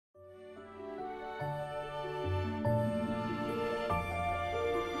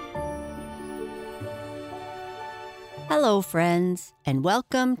Hello, friends, and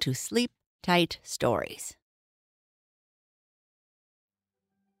welcome to Sleep Tight Stories.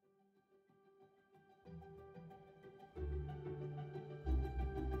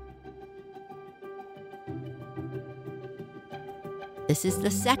 This is the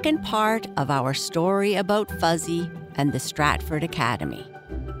second part of our story about Fuzzy and the Stratford Academy.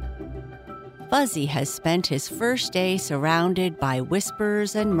 Fuzzy has spent his first day surrounded by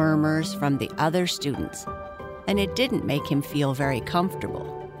whispers and murmurs from the other students, and it didn't make him feel very comfortable.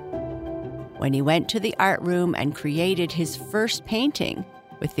 When he went to the art room and created his first painting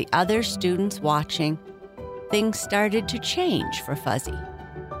with the other students watching, things started to change for Fuzzy.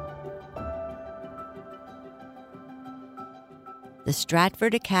 The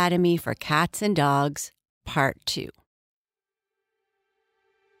Stratford Academy for Cats and Dogs, Part 2.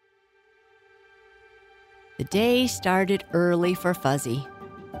 The day started early for Fuzzy,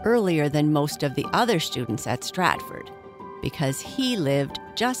 earlier than most of the other students at Stratford, because he lived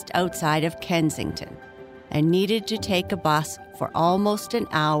just outside of Kensington and needed to take a bus for almost an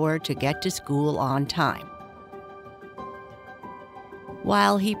hour to get to school on time.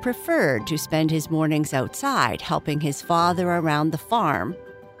 While he preferred to spend his mornings outside helping his father around the farm,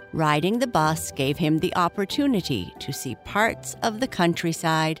 riding the bus gave him the opportunity to see parts of the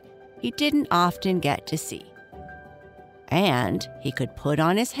countryside he didn't often get to see. And he could put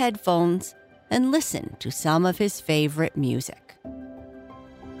on his headphones and listen to some of his favorite music.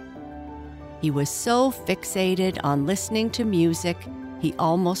 He was so fixated on listening to music, he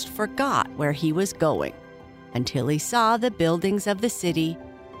almost forgot where he was going, until he saw the buildings of the city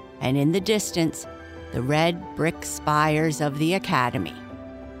and in the distance, the red brick spires of the academy.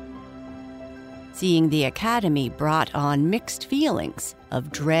 Seeing the academy brought on mixed feelings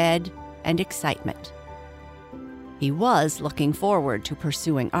of dread and excitement. He was looking forward to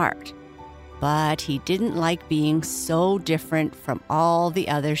pursuing art, but he didn't like being so different from all the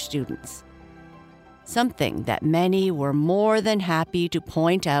other students. Something that many were more than happy to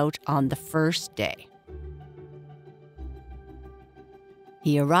point out on the first day.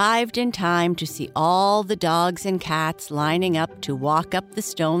 He arrived in time to see all the dogs and cats lining up to walk up the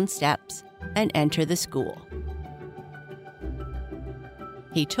stone steps and enter the school.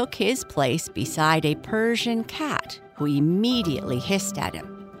 He took his place beside a Persian cat who immediately hissed at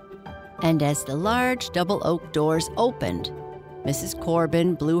him. And as the large double oak doors opened, Mrs.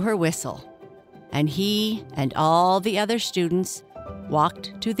 Corbin blew her whistle, and he and all the other students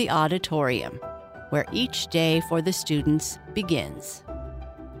walked to the auditorium, where each day for the students begins.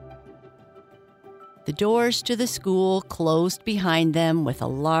 The doors to the school closed behind them with a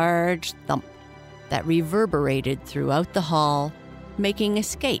large thump that reverberated throughout the hall, making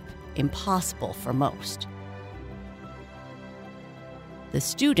escape impossible for most. The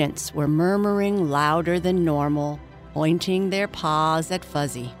students were murmuring louder than normal, pointing their paws at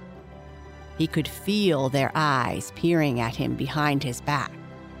Fuzzy. He could feel their eyes peering at him behind his back.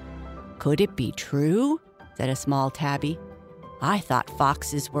 "Could it be true?" said a small tabby. "I thought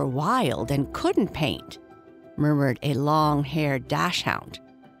foxes were wild and couldn't paint," murmured a long-haired dachshund.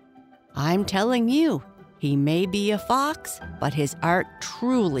 "I'm telling you, he may be a fox, but his art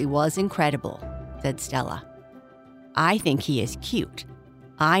truly was incredible," said Stella. "I think he is cute.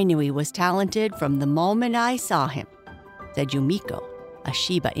 I knew he was talented from the moment I saw him," said Yumiko, a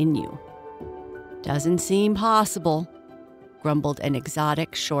Shiba Inu. "Doesn't seem possible," grumbled an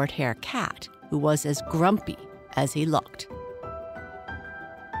exotic short-hair cat who was as grumpy as he looked.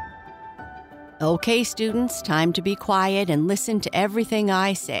 "Okay, students, time to be quiet and listen to everything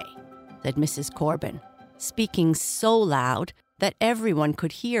I say," said Mrs. Corbin, speaking so loud that everyone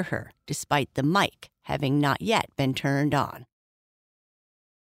could hear her despite the mic having not yet been turned on.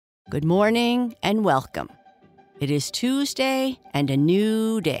 "Good morning and welcome. It is Tuesday and a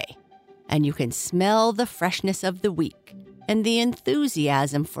new day, and you can smell the freshness of the week and the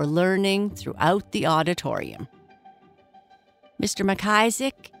enthusiasm for learning throughout the auditorium. Mr.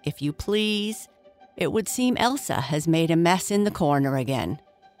 McIsaac, if you please, it would seem Elsa has made a mess in the corner again."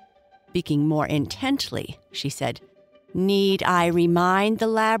 Speaking more intently, she said, "Need I remind the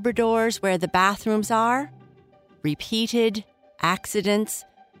Labradors where the bathrooms are? Repeated accidents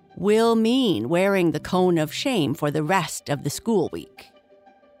will mean wearing the cone of shame for the rest of the school week."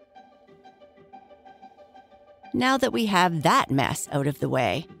 Now that we have that mess out of the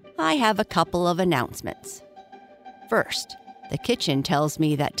way, I have a couple of announcements. First, the kitchen tells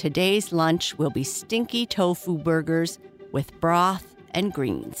me that today's lunch will be stinky tofu burgers with broth and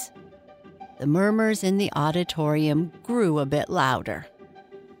greens. The murmurs in the auditorium grew a bit louder.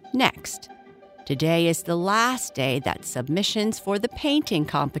 Next, today is the last day that submissions for the painting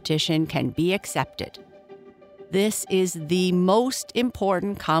competition can be accepted. This is the most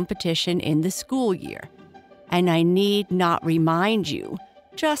important competition in the school year, and I need not remind you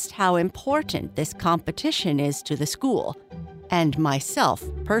just how important this competition is to the school, and myself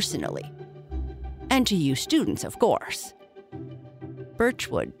personally. And to you students, of course.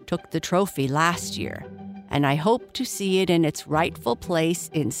 Birchwood took the trophy last year, and I hope to see it in its rightful place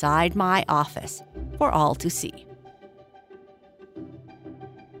inside my office for all to see.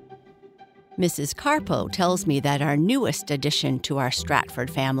 Mrs. Carpo tells me that our newest addition to our Stratford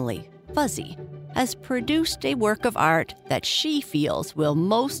family, Fuzzy, has produced a work of art that she feels will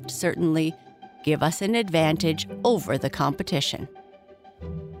most certainly give us an advantage over the competition.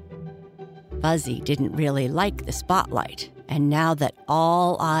 Fuzzy didn't really like the spotlight, and now that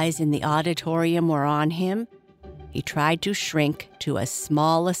all eyes in the auditorium were on him, he tried to shrink to as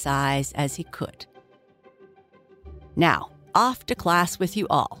small a size as he could. Now, off to class with you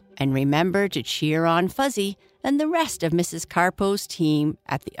all, and remember to cheer on Fuzzy and the rest of Mrs. Carpo's team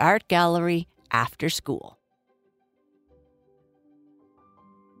at the art gallery after school.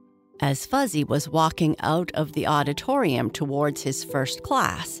 As Fuzzy was walking out of the auditorium towards his first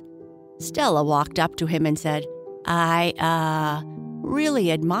class, Stella walked up to him and said, I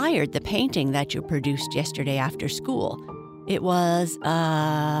really admired the painting that you produced yesterday after school. It was,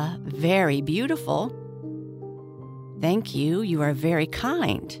 very beautiful." "Thank you, you are very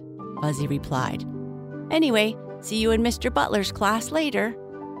kind," Fuzzy replied. "Anyway, see you in Mr. Butler's class later,"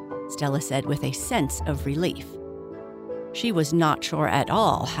 Stella said with a sense of relief. She was not sure at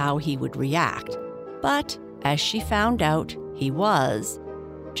all how he would react, but as she found out, he was,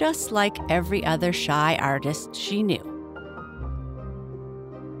 just like every other shy artist she knew.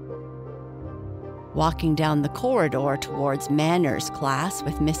 Walking down the corridor towards Manners' class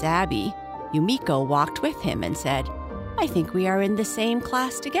with Miss Abby, Yumiko walked with him and said, "I think we are in the same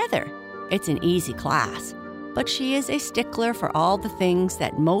class together. It's an easy class, but she is a stickler for all the things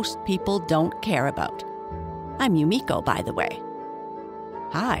that most people don't care about. I'm Yumiko, by the way."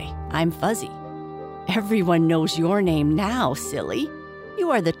 "Hi, I'm Fuzzy." "Everyone knows your name now, silly. You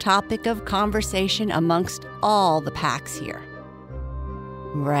are the topic of conversation amongst all the packs here."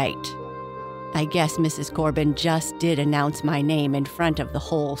 "Right. I guess Mrs. Corbin just did announce my name in front of the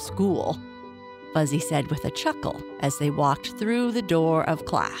whole school," Fuzzy said with a chuckle as they walked through the door of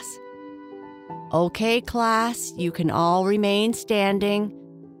class. "Okay, class, you can all remain standing.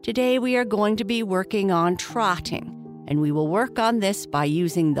 Today we are going to be working on trotting, and we will work on this by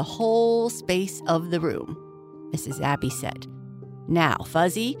using the whole space of the room," Mrs. Abby said. "Now,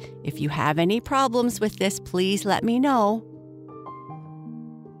 Fuzzy, if you have any problems with this, please let me know."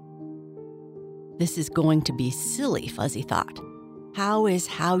 This is going to be silly, Fuzzy thought. How is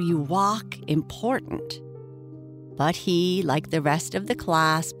how you walk important? But he, like the rest of the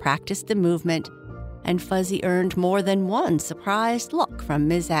class, practiced the movement, and Fuzzy earned more than one surprised look from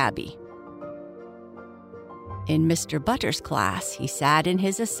Miss Abby. In Mr. Butter's class, he sat in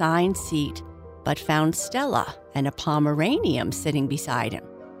his assigned seat, but found Stella and a Pomeranian sitting beside him.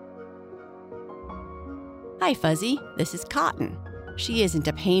 "Hi, Fuzzy, this is Cotton. She isn't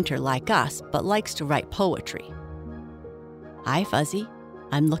a painter like us, but likes to write poetry." "Hi, Fuzzy.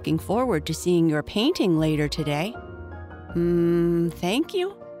 I'm looking forward to seeing your painting later today." Thank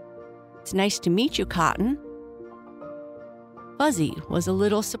you. It's nice to meet you, Cotton." Fuzzy was a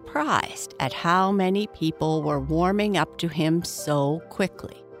little surprised at how many people were warming up to him so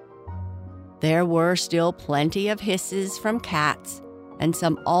quickly. There were still plenty of hisses from cats and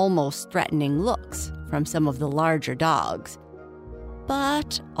some almost threatening looks from some of the larger dogs.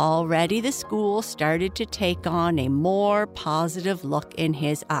 But already the school started to take on a more positive look in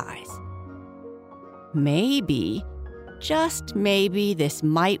his eyes. Maybe, just maybe, this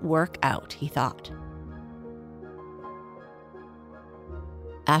might work out, he thought.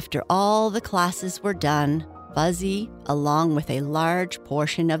 After all the classes were done, Fuzzy, along with a large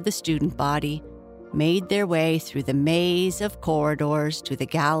portion of the student body, made their way through the maze of corridors to the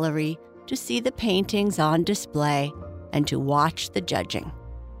gallery to see the paintings on display and to watch the judging.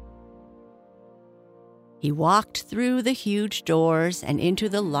 He walked through the huge doors and into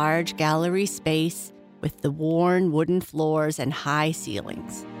the large gallery space with the worn wooden floors and high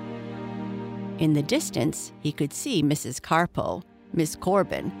ceilings. In the distance, he could see Mrs. Carpo, Miss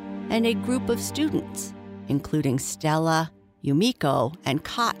Corbin, and a group of students, including Stella, Yumiko, and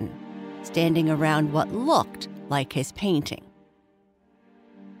Cotton, standing around what looked like his painting.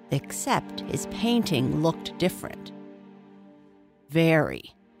 Except his painting looked different.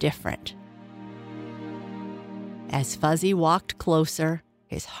 Very different. As Fuzzy walked closer,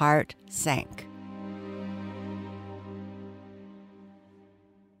 his heart sank.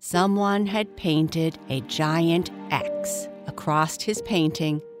 Someone had painted a giant X across his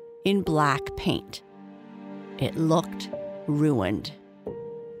painting in black paint. It looked ruined.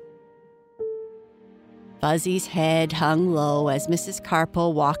 Fuzzy's head hung low as Mrs.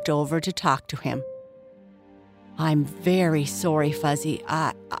 Carpo walked over to talk to him. "I'm very sorry, Fuzzy.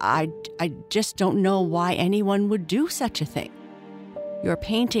 I just don't know why anyone would do such a thing. Your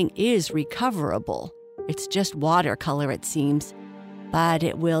painting is recoverable. It's just watercolor, it seems, but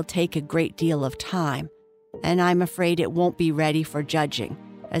it will take a great deal of time, and I'm afraid it won't be ready for judging,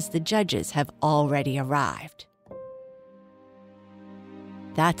 as the judges have already arrived."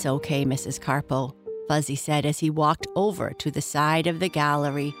 "That's okay, Mrs. Carpo," Fuzzy said as he walked over to the side of the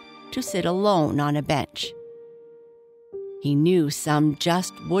gallery to sit alone on a bench. He knew some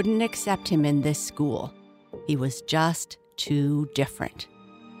just wouldn't accept him in this school. He was just too different.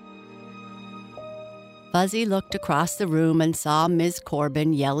 Fuzzy looked across the room and saw Ms.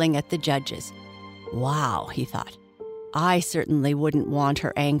 Corbin yelling at the judges. "Wow," he thought, "I certainly wouldn't want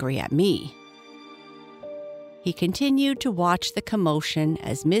her angry at me." He continued to watch the commotion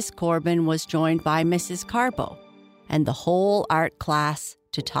as Miss Corbin was joined by Mrs. Carpo and the whole art class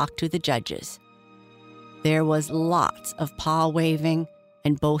to talk to the judges. There was lots of paw waving,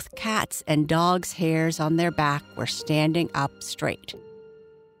 and both cats' and dogs' hairs on their back were standing up straight.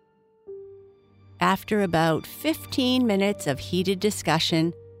 After about 15 minutes of heated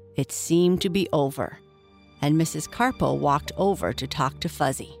discussion, it seemed to be over, and Mrs. Carpo walked over to talk to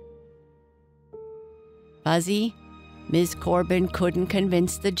Fuzzy. "Fuzzy, Ms. Corbin couldn't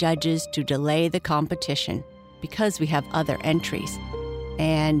convince the judges to delay the competition because we have other entries,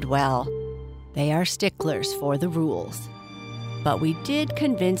 and, well, they are sticklers for the rules. But we did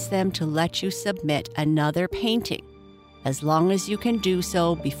convince them to let you submit another painting, as long as you can do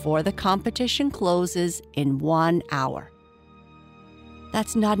so before the competition closes in 1 hour."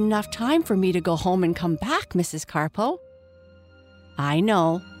 "That's not enough time for me to go home and come back, Mrs. Carpo." "I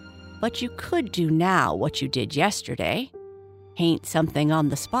know, but you could do now what you did yesterday. Paint something on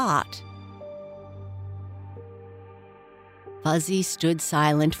the spot." Fuzzy stood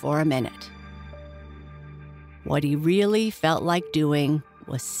silent for a minute. What he really felt like doing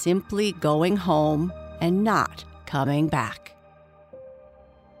was simply going home and not coming back.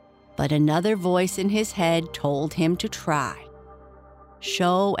 But another voice in his head told him to try.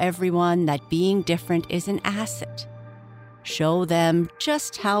 Show everyone that being different is an asset. Show them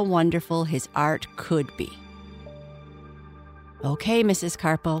just how wonderful his art could be. "Okay, Mrs.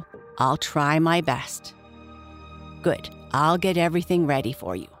 Carpo, I'll try my best." "Good, I'll get everything ready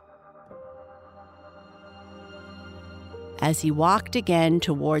for you." As he walked again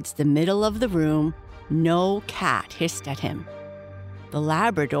towards the middle of the room, no cat hissed at him. The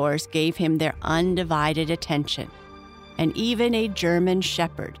Labradors gave him their undivided attention, and even a German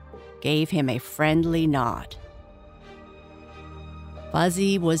shepherd gave him a friendly nod.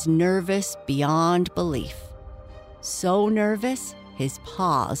 Fuzzy was nervous beyond belief. So nervous, his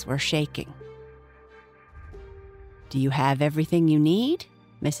paws were shaking. "Do you have everything you need?"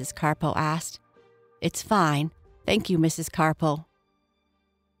 Mrs. Carpo asked. "It's fine. Thank you, Mrs. Carpo."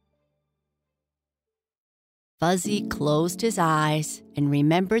 Fuzzy closed his eyes and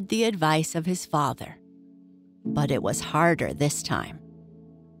remembered the advice of his father. But it was harder this time.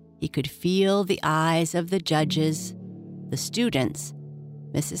 He could feel the eyes of the judges, the students,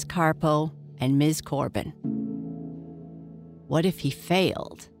 Mrs. Carpo, and Ms. Corbin. What if he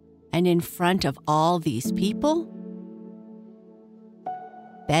failed, and in front of all these people?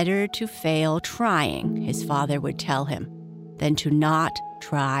 Better to fail trying, his father would tell him, than to not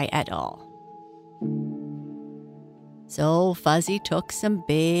try at all. So Fuzzy took some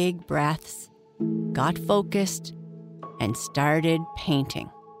big breaths, got focused, and started painting.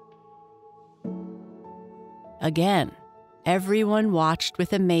 Again, everyone watched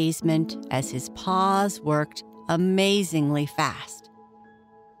with amazement as his paws worked amazingly fast.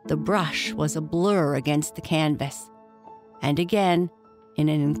 The brush was a blur against the canvas, and again, in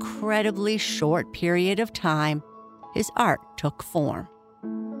an incredibly short period of time, his art took form.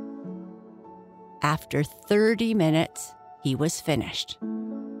 After 30 minutes, he was finished.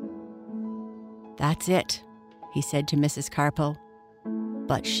 "That's it," he said to Mrs. Carpo,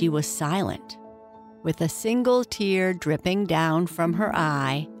 but she was silent. With a single tear dripping down from her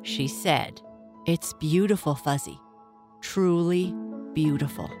eye, she said, "It's beautiful, Fuzzy. Truly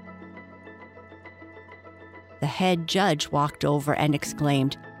beautiful." The head judge walked over and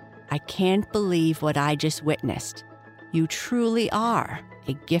exclaimed, "I can't believe what I just witnessed. You truly are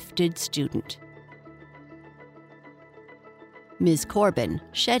a gifted student." Ms. Corbin,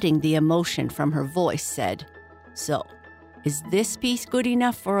 shedding the emotion from her voice, said, "So, Is this piece good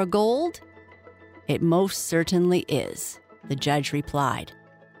enough for a gold? It most certainly is, the judge replied.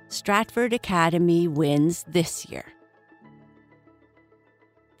 Stratford Academy wins this year.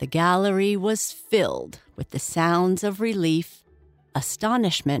 The gallery was filled with the sounds of relief,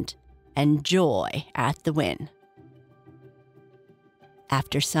 astonishment, and joy at the win.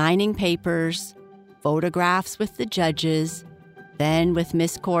 After signing papers, photographs with the judges, then with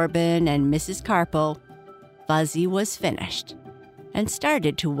Miss Corbin and Mrs. Carpo, Fuzzy was finished and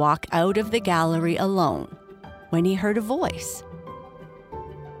started to walk out of the gallery alone when he heard a voice.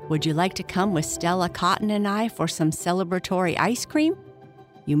 Would you like to come with Stella Cotton and I for some celebratory ice cream?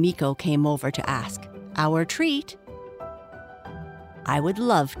 Yumiko came over to ask. Our treat? I would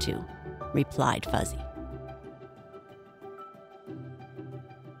love to, replied Fuzzy.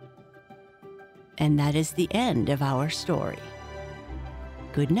 And that is the end of our story.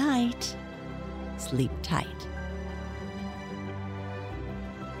 Good night. Sleep tight.